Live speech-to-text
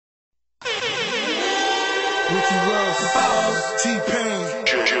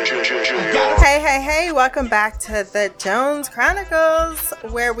Hey, welcome back to the Jones Chronicles,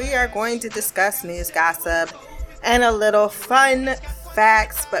 where we are going to discuss news, gossip, and a little fun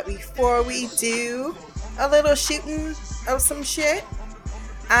facts. But before we do a little shooting of some shit,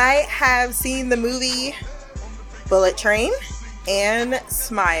 I have seen the movie Bullet Train and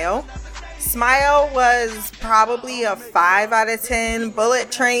Smile. Smile was probably a 5 out of 10. Bullet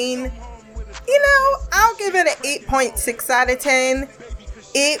Train, I'll give it an 8.6 out of 10.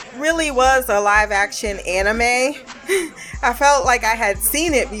 It really was a live action anime. I felt like I had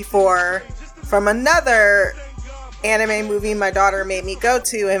seen it before from another anime movie my daughter made me go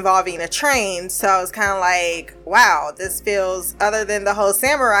to involving a train. So I was kind of like, wow, this feels other than the whole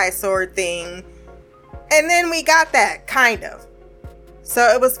samurai sword thing. And then we got that, kind of. So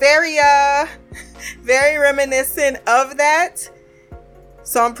it was very reminiscent of that.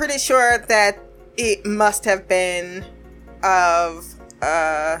 So I'm pretty sure that it must have been of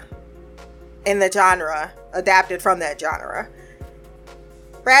in the genre, adapted from that genre.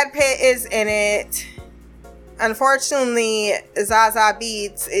 Brad Pitt is in it. Unfortunately, Zazie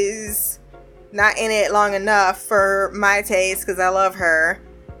Beetz is not in it long enough for my taste because I love her.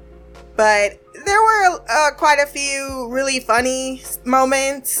 But there were quite a few really funny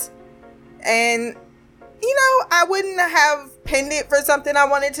moments. And, I wouldn't have pinned it for something I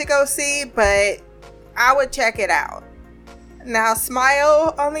wanted to go see, but I would check it out. Now,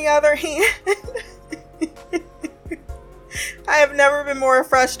 Smile, on the other hand, I have never been more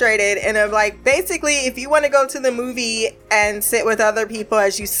frustrated. And I'm like, basically, if you want to go to the movie and sit with other people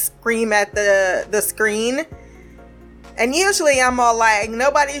as you scream at the screen, and usually I'm all like,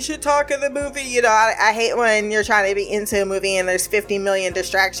 nobody should talk in the movie. I hate when you're trying to be into a movie and there's 50 million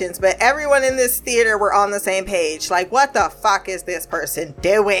distractions, but everyone in this theater were on the same page. Like, what the fuck is this person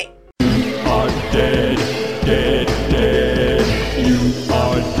doing? You are dead, dead, dead. You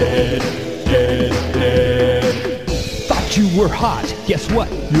are dead, dead, dead. Thought you were hot. Guess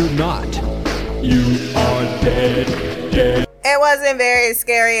what? You're not. You are dead, dead. It wasn't very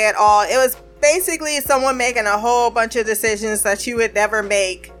scary at all. It was basically someone making a whole bunch of decisions that you would never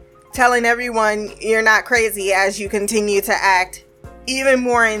make, telling everyone you're not crazy as you continue to act even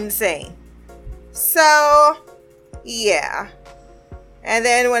more insane. So, yeah. And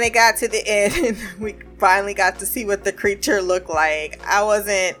then when it got to the end, we finally got to see what the creature looked like. I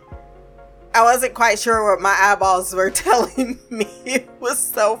wasn't quite sure what my eyeballs were telling me. It was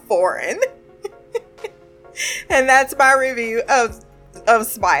so foreign. And that's my review of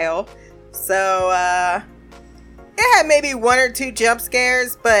Smile. So, it had maybe 1 or 2 jump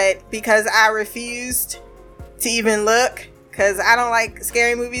scares, but because I refused to even look, because I don't like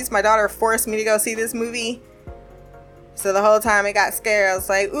scary movies, my daughter forced me to go see this movie. So the whole time it got scared, I was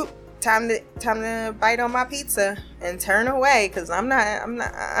like, oop, time to bite on my pizza and turn away, because I'm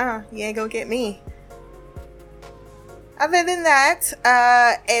not, you ain't gonna get me. Other than that,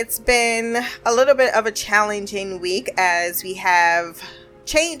 it's been a little bit of a challenging week as we have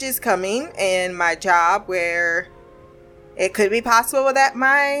changes coming in my job where it could be possible that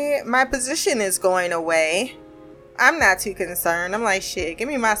my position is going away. I'm not too concerned. I'm like, shit, give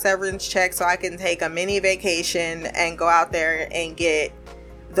me my severance check so I can take a mini vacation and go out there and get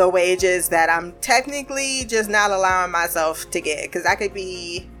the wages that I'm technically just not allowing myself to get, because I could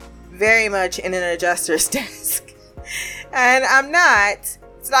be very much in an adjuster's desk. And I'm not.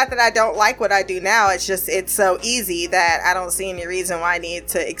 It's not that I don't like what I do now. It's just, it's so easy that I don't see any reason why I need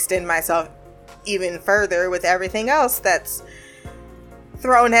to extend myself even further with everything else that's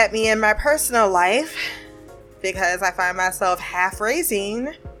thrown at me in my personal life, because I find myself half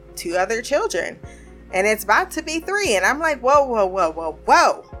raising 2 other children. And it's about to be 3. And I'm like,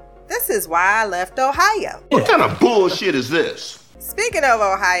 whoa. This is why I left Ohio. What kind of bullshit is this? Speaking of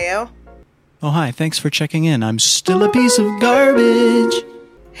Ohio. Oh, hi. Thanks for checking in. I'm still a piece of garbage.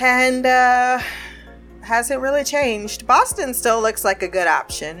 And, hasn't really changed. Boston still looks like a good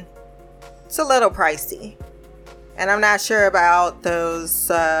option. It's a little pricey. And I'm not sure about those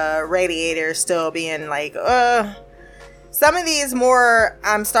radiators still being like, some of these more,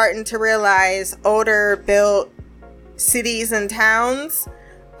 I'm starting to realize, older built cities and towns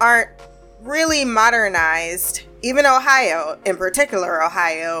aren't really modernized. Even Ohio, in particular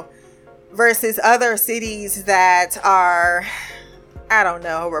Ohio, versus other cities that are, I don't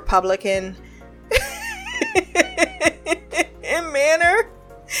know, Republican in manner,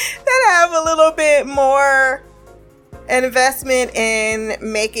 that have a little bit more investment in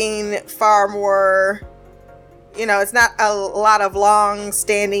making far more, it's not a lot of long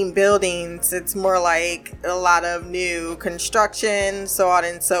standing buildings. It's more like a lot of new construction, so on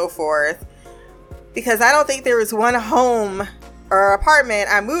and so forth. because I don't think there was one home or apartment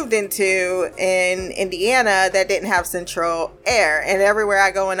I moved into in Indiana that didn't have central air. And everywhere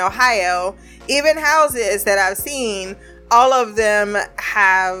I go in Ohio, even houses that I've seen, all of them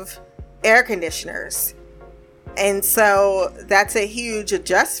have air conditioners. And so that's a huge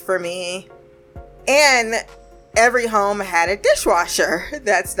adjust for me. And every home had a dishwasher.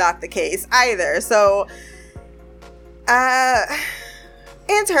 That's not the case either. So,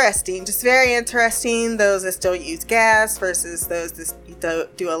 interesting, just very interesting. Those that still use gas versus those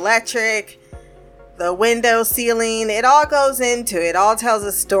that do electric, the window ceiling, it all goes into it, all tells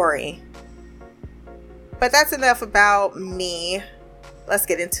a story. But that's enough about me. Let's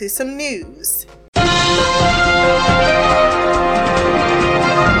get into some news.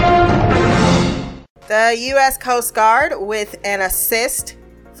 The U.S. Coast Guard, with an assist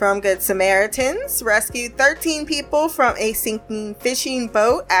from Good Samaritans, rescued 13 people from a sinking fishing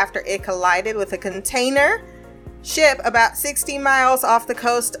boat after it collided with a container ship about 60 miles off the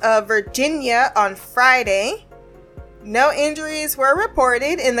coast of Virginia on Friday. No injuries were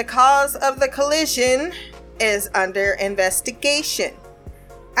reported, and the cause of the collision is under investigation.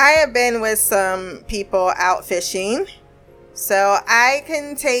 I have been with some people out fishing, so I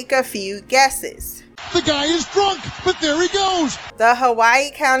can take a few guesses. The guy is drunk, but there he goes. The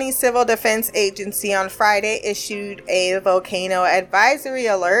Hawaii County Civil Defense Agency on Friday issued a volcano advisory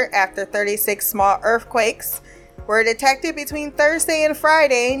alert after 36 small earthquakes were detected between Thursday and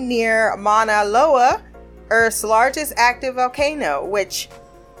Friday near Mauna Loa, Earth's largest active volcano, which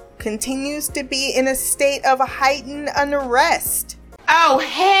continues to be in a state of heightened unrest. Oh,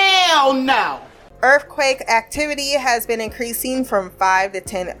 hell no! Earthquake activity has been increasing from 5 to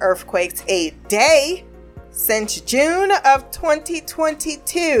 10 earthquakes a day since June of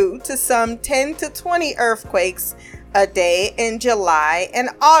 2022 to some 10 to 20 earthquakes a day in July and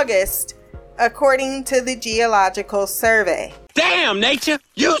August, according to the Geological Survey. Damn, nature,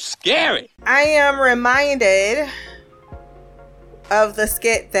 you scary. I am reminded of the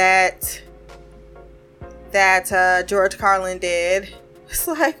skit that George Carlin did. It's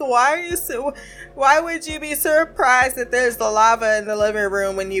like, why would you be surprised that there's the lava in the living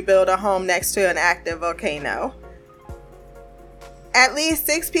room when you build a home next to an active volcano? At least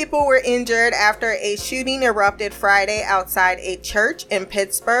 6 people were injured after a shooting erupted Friday outside a church in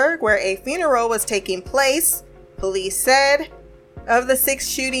Pittsburgh where a funeral was taking place, police said. Of the 6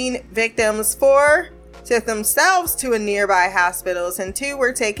 shooting victims, 4 took themselves to a nearby hospitals and 2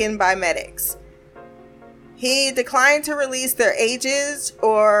 were taken by medics. He declined to release their ages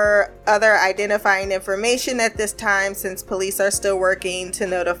or other identifying information at this time since police are still working to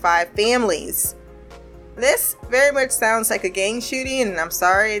notify families. This very much sounds like a gang shooting, and I'm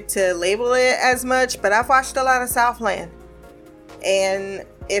sorry to label it as much, but I've watched a lot of Southland. And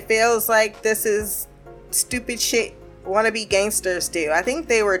it feels like this is stupid shit wannabe gangsters do. I think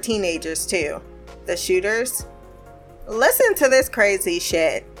they were teenagers too, the shooters. Listen to this crazy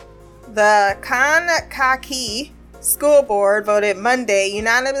shit. The Kankakee School Board voted Monday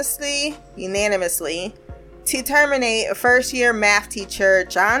unanimously to terminate a first-year math teacher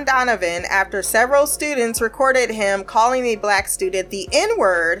John Donovan after several students recorded him calling a black student the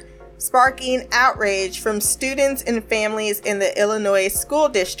N-word, sparking outrage from students and families in the Illinois school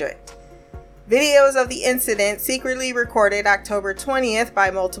district. Videos of the incident, secretly recorded October 20th by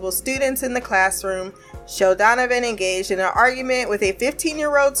multiple students in the classroom, show Donovan engaged in an argument with a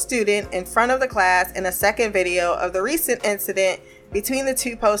 15-year-old student in front of the class, and a second video of the recent incident between the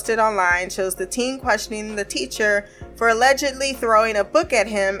two posted online shows the teen questioning the teacher for allegedly throwing a book at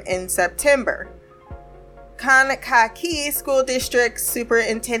him in September. Kankakee School District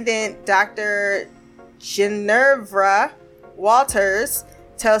Superintendent Dr. Ginevra Walters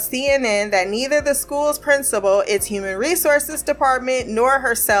tells CNN that neither the school's principal, its human resources department, nor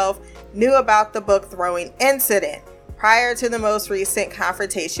herself knew about the book throwing incident prior to the most recent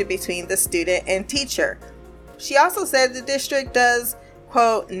confrontation between the student and teacher. She also said the district does,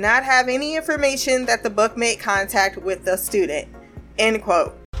 quote, not have any information that the book made contact with the student, end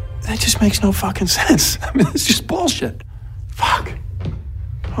quote. That just makes no fucking sense. I mean, it's just bullshit. Fuck.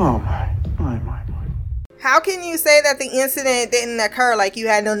 Oh my. How can you say that the incident didn't occur, like you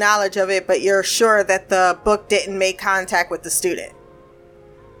had no knowledge of it, but you're sure that the book didn't make contact with the student?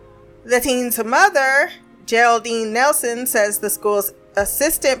 The teen's mother, Geraldine Nelson, says the school's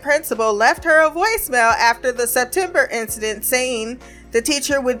assistant principal left her a voicemail after the September incident saying the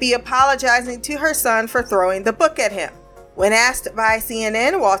teacher would be apologizing to her son for throwing the book at him. When asked by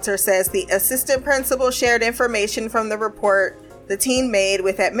CNN, Walter says the assistant principal shared information from the report the teen made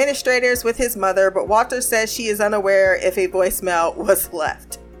with administrators with his mother, but Walter says she is unaware if a voicemail was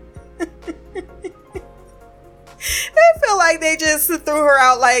left. I feel like they just threw her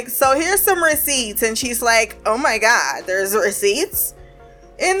out like, so here's some receipts. And she's like, oh my God, there's receipts?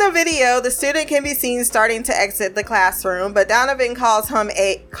 In the video, the student can be seen starting to exit the classroom, but Donovan calls him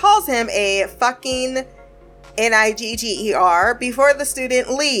a fucking nigger before the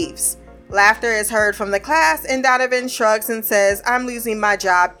student leaves. Laughter is heard from the class, and Donovan shrugs and says, I'm losing my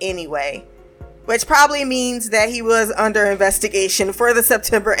job anyway. Which probably means that he was under investigation for the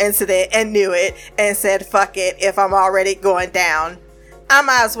September incident and knew it and said, fuck it, if I'm already going down, I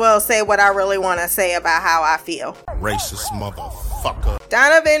might as well say what I really want to say about how I feel. Racist motherfucker.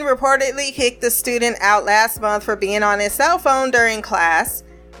 Donovan reportedly kicked the student out last month for being on his cell phone during class.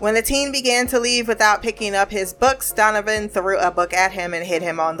 When the teen began to leave without picking up his books, Donovan threw a book at him and hit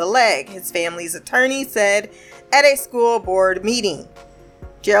him on the leg, his family's attorney said at a school board meeting.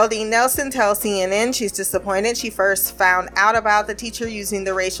 Geraldine Nelson tells CNN she's disappointed she first found out about the teacher using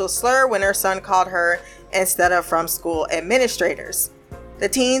the racial slur when her son called her instead of from school administrators. The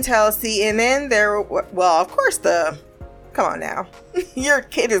teen tells CNN come on now. Your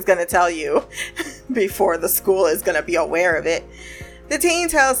kid is going to tell you before the school is going to be aware of it. The teen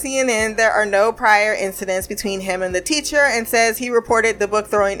tells CNN there are no prior incidents between him and the teacher and says he reported the book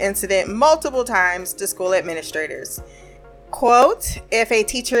throwing incident multiple times to school administrators. Quote, if a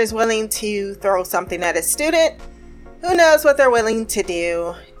teacher is willing to throw something at a student, who knows what they're willing to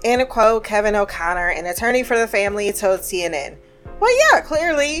do? End quote, Kevin O'Connor, an attorney for the family, told CNN. Well, yeah,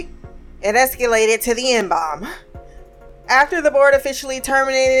 clearly it escalated to the N-bomb. After the board officially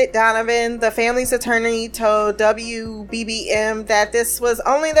terminated Donovan, the family's attorney told WBBM that this was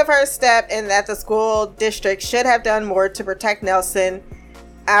only the first step and that the school district should have done more to protect Nelson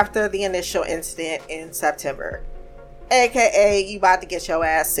after the initial incident in September. AKA, you about to get your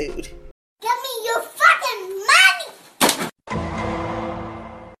ass sued. Give me your fucking money!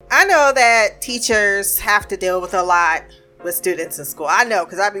 I know that teachers have to deal with a lot with students in school. I know,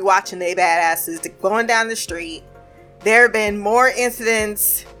 because I be watching they badasses going down the street. There have been more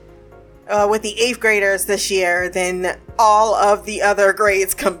incidents with the 8th graders this year than all of the other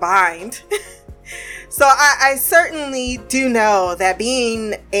grades combined. So I certainly do know that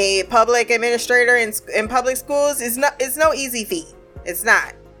being a public administrator in public schools is no easy feat. It's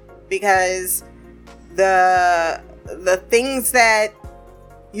not, because the things that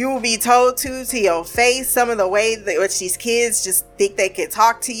you will be told to your face, some of the way that which these kids just think they can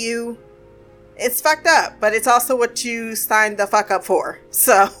talk to you, it's fucked up, but it's also what you signed the fuck up for.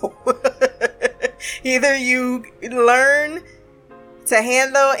 So either you learn to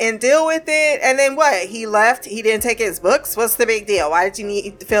handle and deal with it, and then what? He left, he didn't take his books? What's the big deal? Why did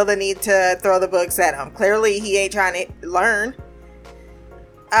you feel the need to throw the books at him? Clearly he ain't trying to learn.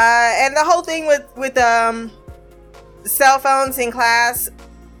 And the whole thing with cell phones in class,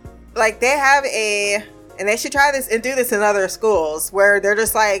 like they have and they should try this and do this in other schools where they're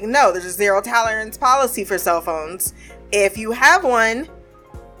just like, no, there's a zero tolerance policy for cell phones. If you have one,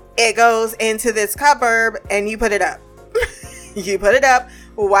 it goes into this cupboard and you put it up. You put it up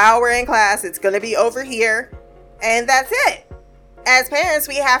while we're in class. It's going to be over here. And that's it. As parents,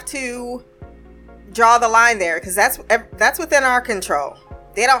 we have to draw the line there because that's within our control.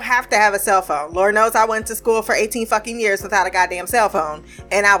 They don't have to have a cell phone. Lord knows I went to school for 18 fucking years without a goddamn cell phone.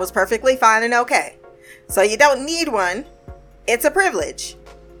 And I was perfectly fine and okay. So you don't need one. It's a privilege.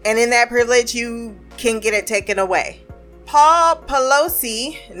 And in that privilege, you can get it taken away. Paul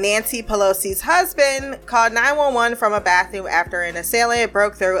Pelosi, Nancy Pelosi's husband, called 911 from a bathroom after an assailant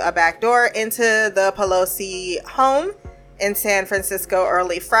broke through a back door into the Pelosi home in San Francisco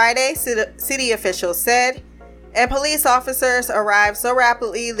early Friday, city officials said. And police officers arrived so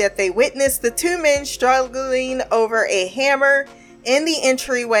rapidly that they witnessed the two men struggling over a hammer in the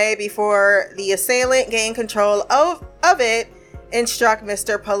entryway before the assailant gained control of it and struck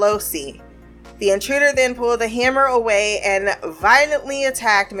Mr. Pelosi. The intruder then pulled the hammer away and violently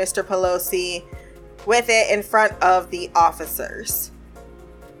attacked Mr. Pelosi with it in front of the officers.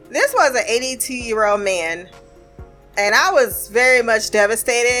 This was an 82-year-old man, and I was very much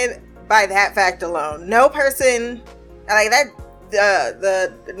devastated by that fact alone. No person like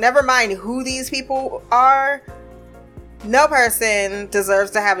that, never mind who these people are, no person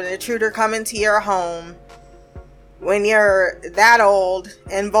deserves to have an intruder come into your home when you're that old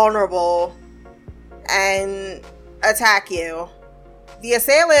and vulnerable and attack you. The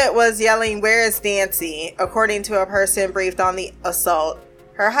assailant was yelling, "Where is Nancy?" according to a person briefed on the assault.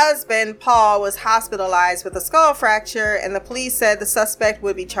 Her husband, Paul, was hospitalized with a skull fracture, and the police said the suspect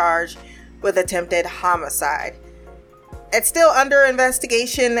would be charged with attempted homicide. It's still under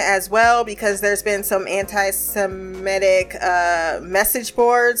investigation as well because there's been some anti-Semitic message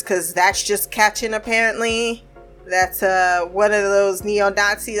boards, because that's just catching apparently. That's one of those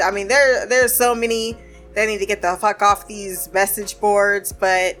neo-Nazis. I mean, there's so many that need to get the fuck off these message boards,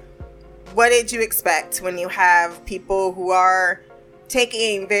 but what did you expect when you have people who are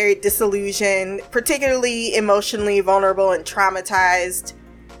taking very disillusioned, particularly emotionally vulnerable and traumatized,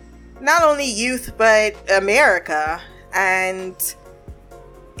 not only youth, but America? And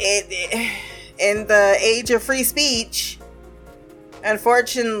in the age of free speech,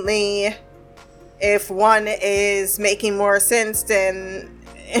 unfortunately, if one is making more sense than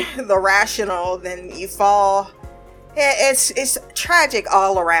the rational, then you fall. It's tragic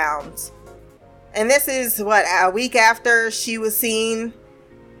all around. And this is what, a week after she was seen.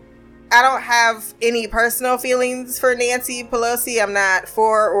 I don't have any personal feelings for Nancy Pelosi. I'm not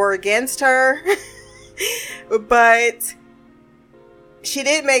for or against her. But she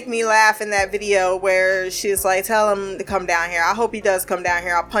did make me laugh in that video where she was like, tell him to come down here. I hope he does come down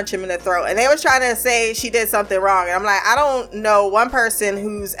here. I'll punch him in the throat. And they was trying to say she did something wrong. And I'm like, I don't know one person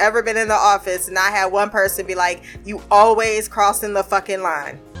who's ever been in the office and I had one person be like, you always crossing the fucking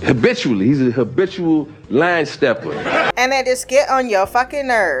line. Habitually. He's a habitual line stepper. And they just get on your fucking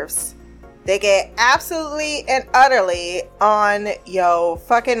nerves. They get absolutely and utterly on your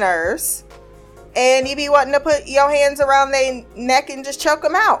fucking nerves. And you be wanting to put your hands around their neck and just choke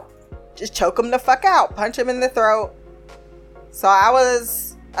them out. Just choke them the fuck out. Punch them in the throat. So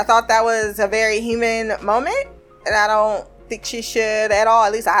I thought that was a very human moment. And I don't think she should at all.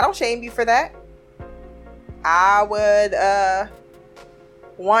 At least I don't shame you for that. I would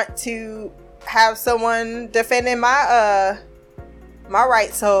want to have someone defending my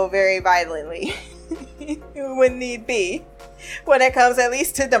rights so very violently. When need be. When it comes at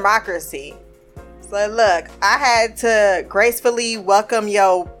least to democracy. So look, I had to gracefully welcome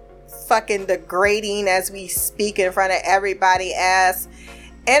your fucking degrading as we speak in front of everybody ass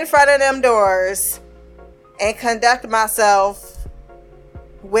in front of them doors and conduct myself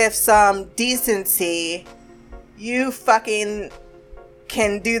with some decency. You fucking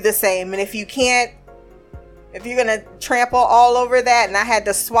can do the same. And if you can't, if you're gonna trample all over that and I had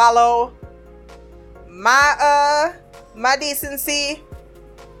to swallow my decency,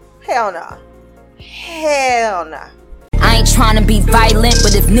 hell no. Hell no. I ain't trying to be violent,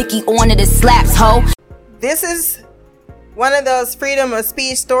 but if Nikki on it, it slaps, ho. This is one of those freedom of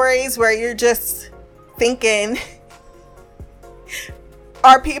speech stories where you're just thinking,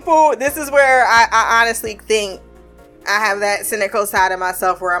 this is where I honestly think I have that cynical side of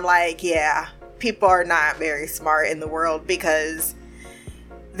myself where I'm like, yeah, people are not very smart in the world because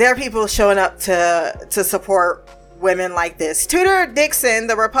there are people showing up to support women like this. Tudor Dixon,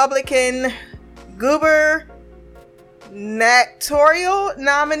 the Republican gubernatorial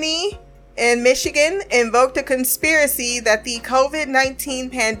nominee in Michigan, invoked a conspiracy that the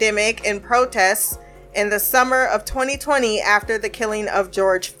COVID-19 pandemic and protests in the summer of 2020 after the killing of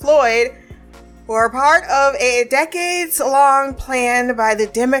George Floyd were part of a decades-long plan by the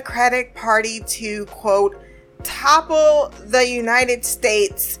Democratic Party to, quote, topple the United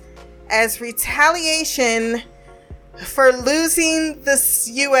States as retaliation for losing the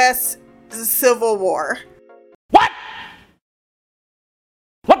U.S. Civil War. What?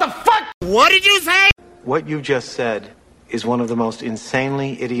 What the fuck? What did you say? What you just said is one of the most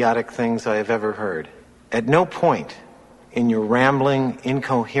insanely idiotic things I have ever heard. At no point in your rambling,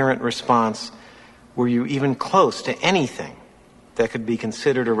 incoherent response were you even close to anything that could be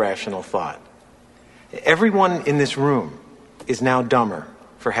considered a rational thought. Everyone in this room is now dumber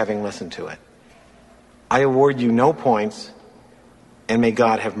for having listened to it. I award you no points, and may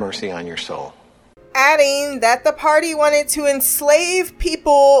God have mercy on your soul. Adding that the party wanted to enslave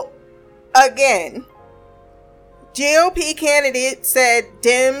people again. GOP candidate said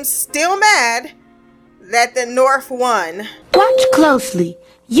Dems still mad that the North won. Watch closely.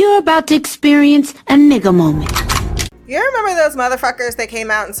 You're about to experience a nigga moment. You remember those motherfuckers that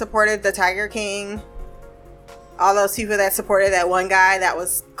came out and supported the Tiger King? All those people that supported that one guy that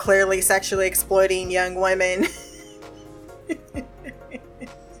was clearly sexually exploiting young women.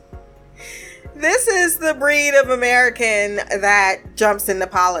 This is the breed of American that jumps into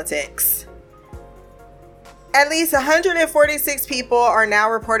politics. At least 146 people are now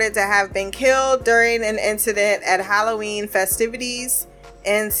reported to have been killed during an incident at Halloween festivities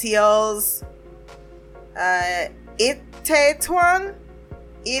in Seoul's Itaewon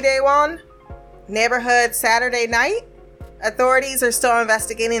neighborhood Saturday night. Authorities are still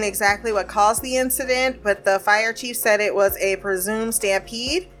investigating exactly what caused the incident, but the fire chief said it was a presumed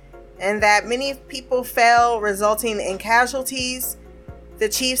stampede and that many people fell, resulting in casualties. The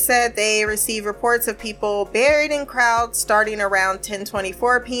chief said they received reports of people buried in crowds starting around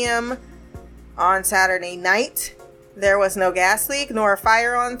 10:24 p.m. on Saturday night. There was no gas leak nor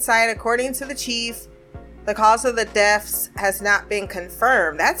fire on site, according to the chief. The cause of the deaths has not been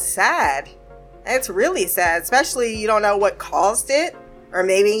confirmed. That's sad. It's really sad, especially you don't know what caused it. Or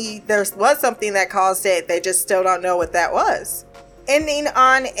maybe there was something that caused it. They just still don't know what that was. Ending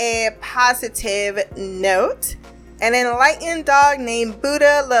on a positive note, an enlightened dog named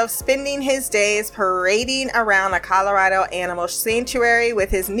Buddha loves spending his days parading around a Colorado animal sanctuary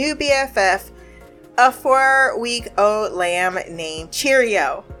with his new BFF, a 4-week-old lamb named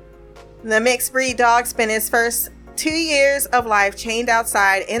Cheerio. The mixed breed dog spent his first 2 years of life chained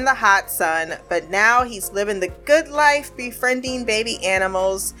outside in the hot sun, but now he's living the good life befriending baby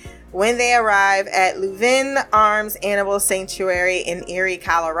animals when they arrive at Leuven Arms Animal Sanctuary in Erie,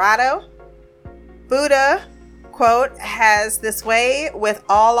 Colorado. Buddha, quote, has this way with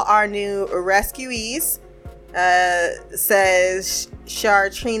all our new rescuees, says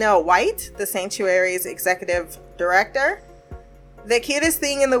Shartrina White, the sanctuary's executive director. The cutest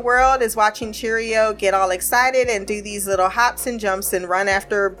thing in the world is watching Cheerio get all excited and do these little hops and jumps and run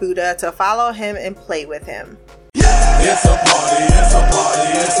after Buddha to follow him and play with him. It's a party, it's a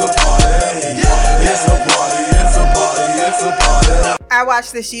party, it's a party. It's a party, it's a party, it's a party. I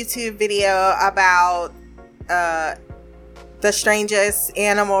watched this YouTube video about the strangest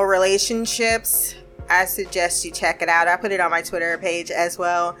animal relationships. I suggest you check it out. I put it on my Twitter page as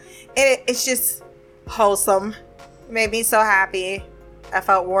well. And it's just wholesome. It made me so happy. I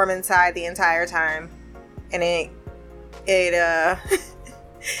felt warm inside the entire time. And it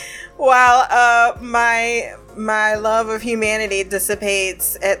while my love of humanity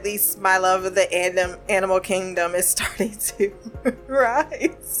dissipates, at least my love of the animal kingdom is starting to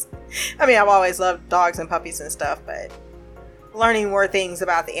rise. I mean, I've always loved dogs and puppies and stuff, but learning more things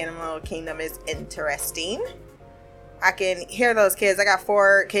about the animal kingdom is interesting. I can hear those kids. I got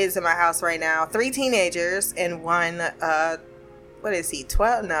 4 kids in my house right now, 3 teenagers and one, what is he,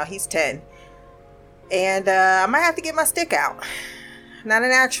 12? No, he's 10. And I might have to get my stick out. Not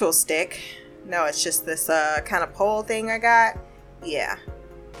an actual stick. No, it's just this kind of pole thing I got. Yeah.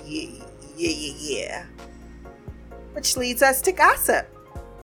 Which leads us to gossip.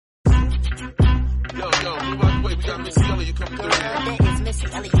 Yo, move out the way. We got Missy Elliott coming through. That is Missy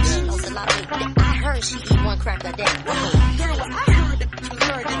Elliott. She knows a lot of. I heard she eat 1 cracker a day. Girl, I heard that you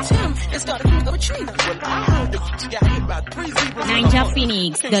heard that Tim and started with Katrina. Well, I heard that you got hit by 3 zebras.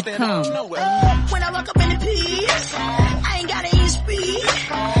 NinjaPhoenix.com. When I walk up in the piece, I ain't got any speed.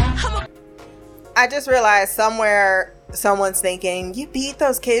 I just realized somewhere someone's thinking, you beat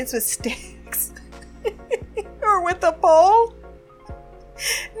those kids with sticks? Or with a pole?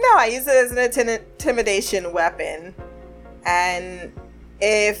 No, I use it as an intimidation weapon. And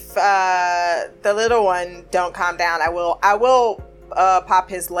if the little one don't calm down, I will pop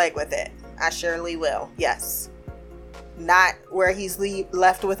his leg with it. I surely will. Yes. Not where he's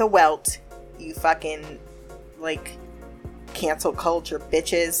left with a welt. You fucking, like, cancel culture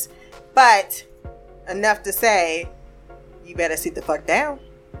bitches. But enough to say, you better sit the fuck down.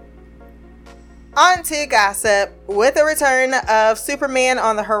 On to gossip. With the return of Superman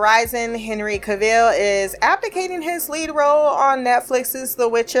on the horizon, Henry Cavill is abdicating his lead role on Netflix's The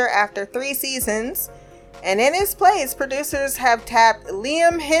Witcher after 3 seasons. And in his place, producers have tapped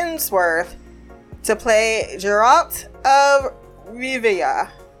Liam Hemsworth to play Geralt of Rivia.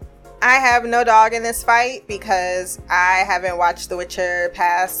 I have no dog in this fight because I haven't watched The Witcher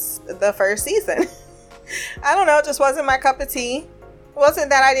past the 1st season. I don't know, it just wasn't my cup of tea. It wasn't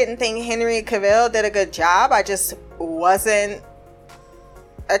that I didn't think Henry Cavill did a good job. I just wasn't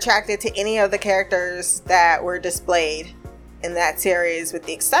attracted to any of the characters that were displayed in that series, with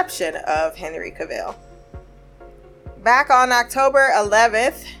the exception of Henry Cavill. Back on October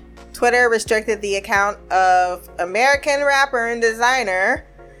 11th, Twitter restricted the account of American rapper and designer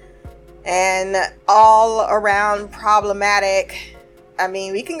and all around problematic. I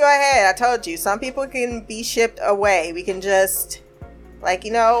mean, we can go ahead. I told you, some people can be shipped away. We can just, like,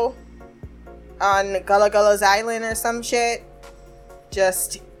 you know, on Gullah Gullah's Island or some shit,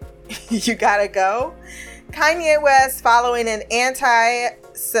 just, you gotta go. Kanye West, following an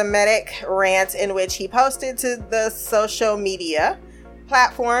anti-Semitic rant in which he posted to the social media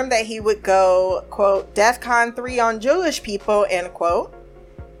platform that he would go, quote, DEFCON 3 on Jewish people, end quote.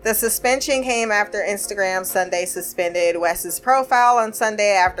 The suspension came after Instagram Sunday suspended West's profile on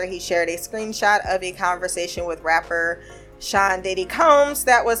Sunday after he shared a screenshot of a conversation with rapper Sean Diddy Combs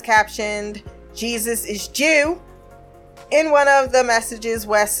that was captioned, Jesus is Jew. In one of the messages,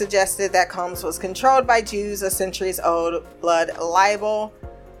 West suggested that Combs was controlled by Jews, a centuries-old blood libel.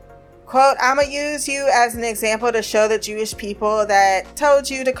 Quote, I'm gonna use you as an example to show the Jewish people that told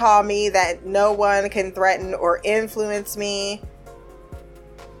you to call me that no one can threaten or influence me.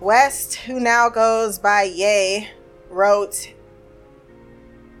 West, who now goes by Ye, wrote,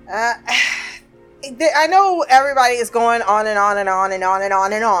 I know everybody is going on and on and on and on and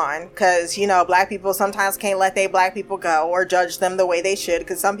on and on because, you know, black people sometimes can't let they black people go or judge them the way they should,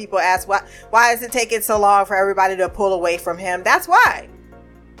 because some people ask, why is it taking so long for everybody to pull away from him? That's why.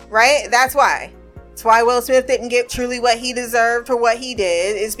 Right? That's why. That's why Will Smith didn't get truly what he deserved for what he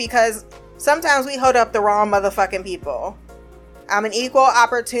did, is because sometimes we hold up the wrong motherfucking people. I'm an equal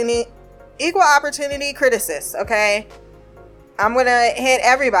opportunity criticist, okay? I'm gonna hit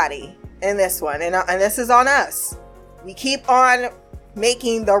everybody in this one, and this is on us. We keep on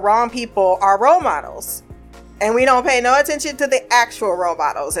making the wrong people our role models, and we don't pay no attention to the actual role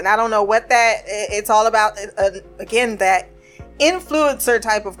models. And I don't know what it's all about. Again, that influencer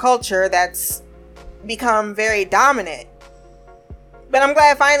type of culture that's become very dominant. But I'm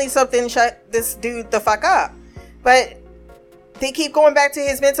glad finally something shut this dude the fuck up. But they keep going back to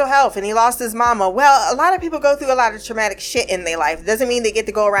his mental health, and he lost his mama. Well, a lot of people go through a lot of traumatic shit in their life. It doesn't mean they get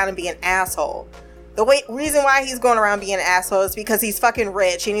to go around and be an asshole. The reason why he's going around being an asshole is because he's fucking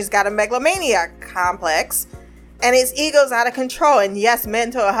rich and he's got a megalomaniac complex and his ego's out of control. And yes,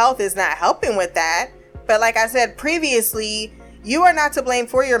 mental health is not helping with that. But like I said previously, you are not to blame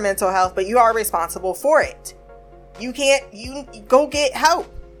for your mental health, but you are responsible for it. You go get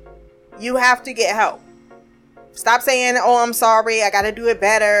help. You have to get help. Stop saying, oh, I'm sorry, I gotta do it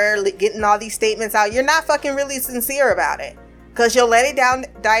better, getting all these statements out. You're not fucking really sincere about it. Because you'll let it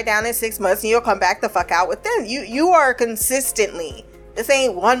die down in 6 months and you'll come back the fuck out with them. You are consistently. This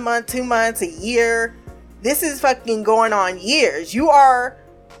ain't 1 month, 2 months, a year. This is fucking going on years. You are...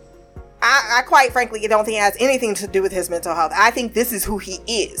 I quite frankly don't think it has anything to do with his mental health. I think this is who he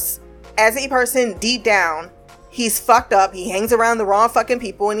is. As a person, deep down, he's fucked up. He hangs around the wrong fucking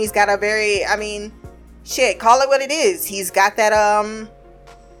people, and he's got a very... shit, call it what it is. He's got that,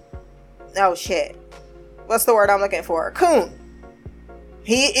 oh shit. What's the word I'm looking for? A coon.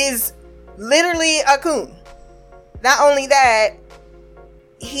 He is literally a coon. Not only that,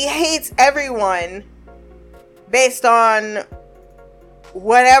 he hates everyone based on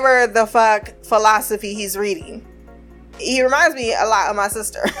whatever the fuck philosophy he's reading. He reminds me a lot of my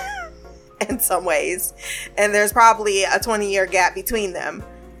sister in some ways. And there's probably a 20-year gap between them,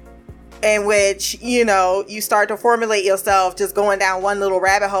 in which, you know, you start to formulate yourself just going down one little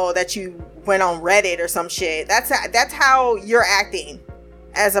rabbit hole that you went on Reddit or some shit. That's how you're acting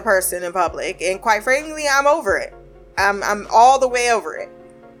as a person in public. And quite frankly, I'm over it. I'm all the way over it.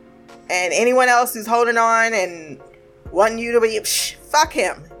 And anyone else who's holding on and wanting you to be, fuck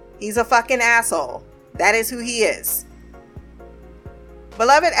him. He's a fucking asshole. That is who he is.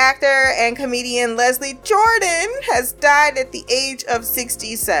 Beloved actor and comedian Leslie Jordan has died at the age of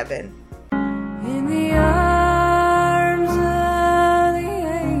 67. In the arms of the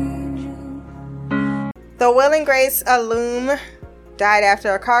angel. The Will and Grace alum died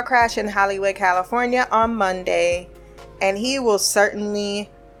after a car crash in Hollywood, California on Monday, and he will certainly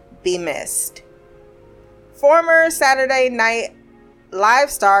be missed. Former Saturday Night Live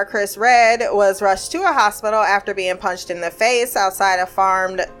star Chris Redd was rushed to a hospital after being punched in the face outside a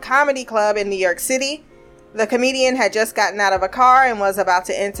farmed comedy club in New York City. The comedian had just gotten out of a car and was about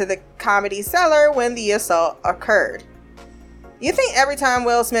to enter the Comedy Cellar when the assault occurred. You think every time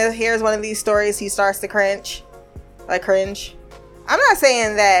Will Smith hears one of these stories, he starts to cringe? I'm not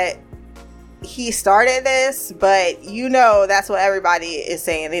saying that he started this, but you know that's what everybody is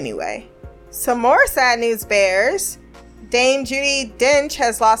saying anyway. Some more sad news bears. Dame Judi Dench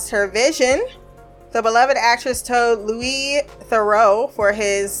has lost her vision. The beloved actress told Louis Theroux for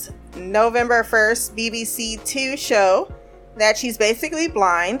his November 1st BBC 2 show that she's basically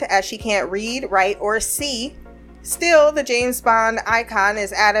blind, as she can't read, write, or see. Still, the James Bond icon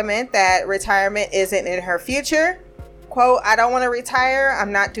is adamant that retirement isn't in her future. Quote, I don't want to retire.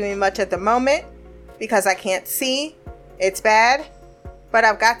 I'm not doing much at the moment because I can't see. It's bad. But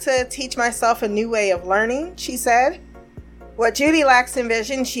I've got to teach myself a new way of learning, she said. What Judy lacks in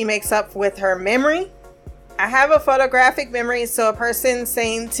vision, she makes up with her memory. I have a photographic memory, so a person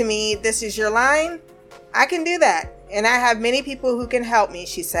saying to me, this is your line, I can do that. And I have many people who can help me,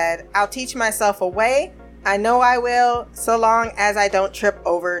 she said. I'll teach myself a way. I know I will, so long as I don't trip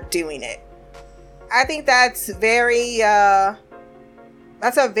over doing it. I think that's a very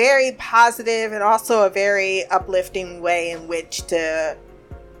positive and also a very uplifting way in which to,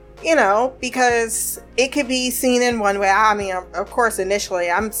 you know, because it could be seen in one way. I mean, of course,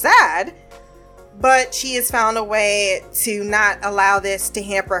 initially I'm sad, But she has found a way to not allow this to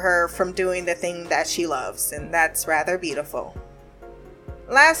hamper her from doing the thing that she loves, and that's rather beautiful.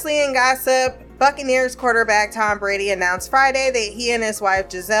 Lastly, in gossip, Buccaneers quarterback Tom Brady announced Friday that he and his wife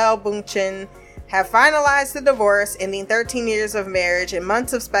Gisele Bündchen have finalized the divorce, ending 13 years of marriage and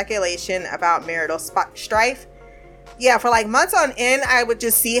months of speculation about marital strife. Yeah, for like months on end, I would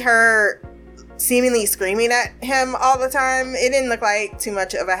just see her seemingly screaming at him all the time. It didn't look like too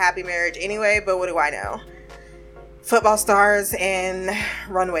much of a happy marriage anyway, but what do I know? Football stars and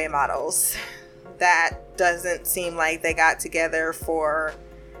runway models. That doesn't seem like they got together for,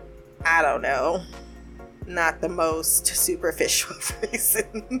 I don't know, not the most superficial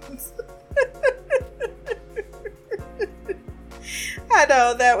reasons. I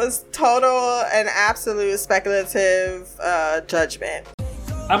know that was total and absolute speculative judgment.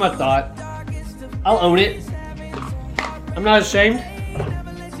 I'm a thought. I'll own it. I'm not ashamed.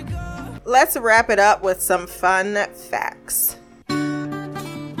 Let's wrap it up with some fun facts.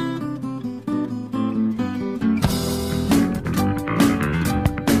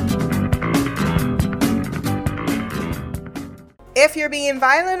 If you're being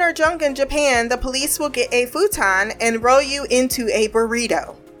violent or drunk in Japan, the police will get a futon and roll you into a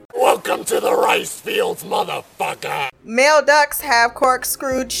burrito. Welcome to the rice fields, motherfucker. Male ducks have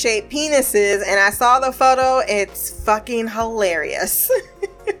corkscrewed shaped penises, and I saw the photo. It's fucking hilarious.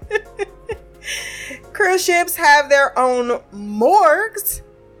 Cruise ships have their own morgues,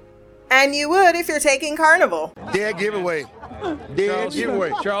 and you would if you're taking Carnival. Dead giveaway. Dead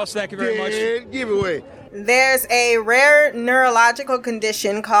giveaway. Charles, thank you very much. Dead giveaway. There's a rare neurological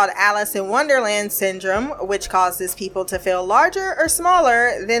condition called Alice in Wonderland syndrome, which causes people to feel larger or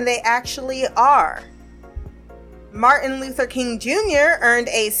smaller than they actually are. Martin Luther King Jr. earned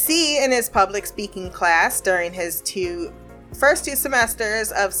a C in his public speaking class during his first two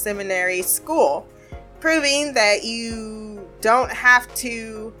semesters of seminary school, proving that you don't have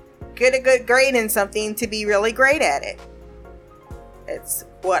to get a good grade in something to be really great at it. It's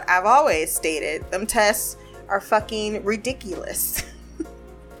what I've always stated. Them tests are fucking ridiculous.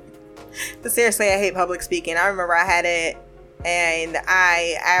 But seriously, I hate public speaking. I remember I had it and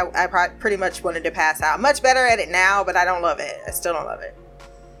I pretty much wanted to pass out. Much better at it now, but I don't love it. I still don't love it.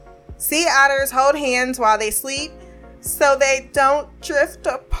 Sea otters hold hands while they sleep so they don't drift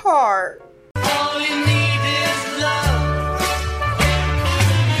apart. All you need is love.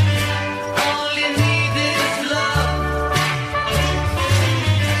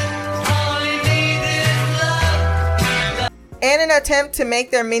 In an attempt to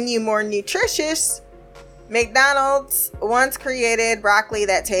make their menu more nutritious, McDonald's once created broccoli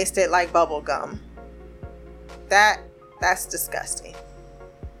that tasted like bubble gum. That's disgusting.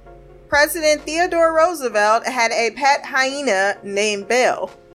 President Theodore Roosevelt had a pet hyena named Bill.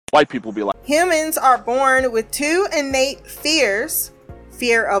 White people be like, humans are born with two innate fears: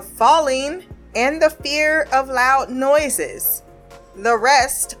 fear of falling and the fear of loud noises. The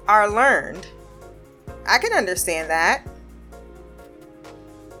rest are learned. I can understand that.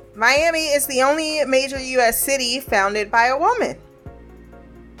 Miami is the only major U.S. city founded by a woman.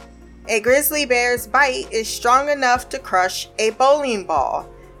 A grizzly bear's bite is strong enough to crush a bowling ball,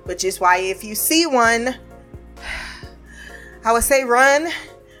 which is why if you see one, I would say run,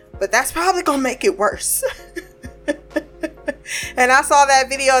 but that's probably gonna make it worse. And I saw that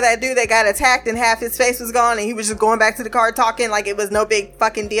video of that dude that got attacked and half his face was gone and he was just going back to the car talking like it was no big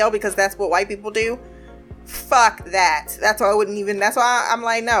fucking deal because that's what white people do. Fuck that. That's why I wouldn't even. That's why I'm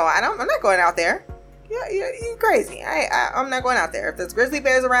like, no, I'm not going out there. You're crazy. I'm not going out there. If there's grizzly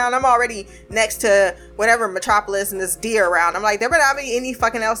bears around, I'm already next to whatever metropolis and this deer around. I'm like, there better not be any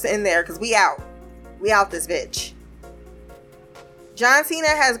fucking else in there because we out. We out this bitch. John Cena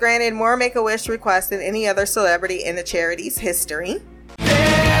has granted more Make-A-Wish requests than any other celebrity in the charity's history.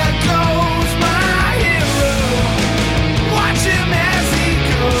 There goes my hero. Watch him as he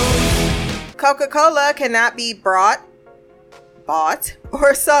goes. Coca-Cola cannot be bought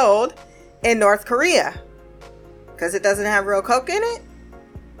or sold in North Korea because it doesn't have real Coke in it.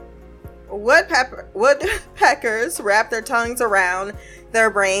 Woodpeckers wrap their tongues around their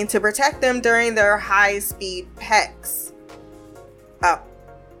brain to protect them during their high-speed pecks.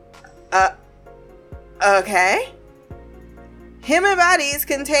 Okay. Human bodies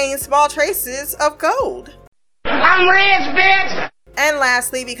contain small traces of gold. I'm rich, bitch! And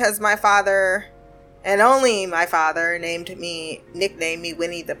lastly, because my father, and only my father, nicknamed me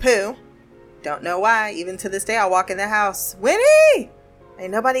Winnie the Pooh. Don't know why. Even to this day, I'll walk in the house, Winnie!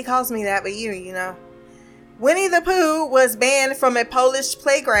 And nobody calls me that but you know. Winnie the Pooh was banned from a Polish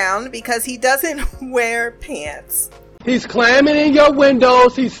playground because he doesn't wear pants. He's climbing in your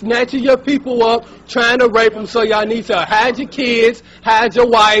windows. He's snatching your people up, trying to rape them. So y'all need to hide your kids, hide your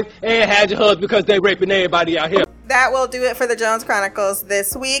wife, and hide your husband because they raping everybody out here. That will do it for the Jones Chronicles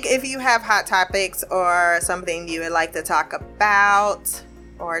this week. If you have hot topics or something you would like to talk about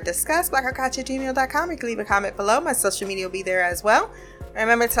or discuss, blackercouch@gmail.com. You can leave a comment below. My social media will be there as well.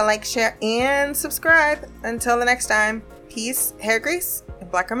 Remember to like, share, and subscribe. Until the next time, peace, hair grease, and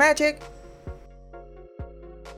blacker magic.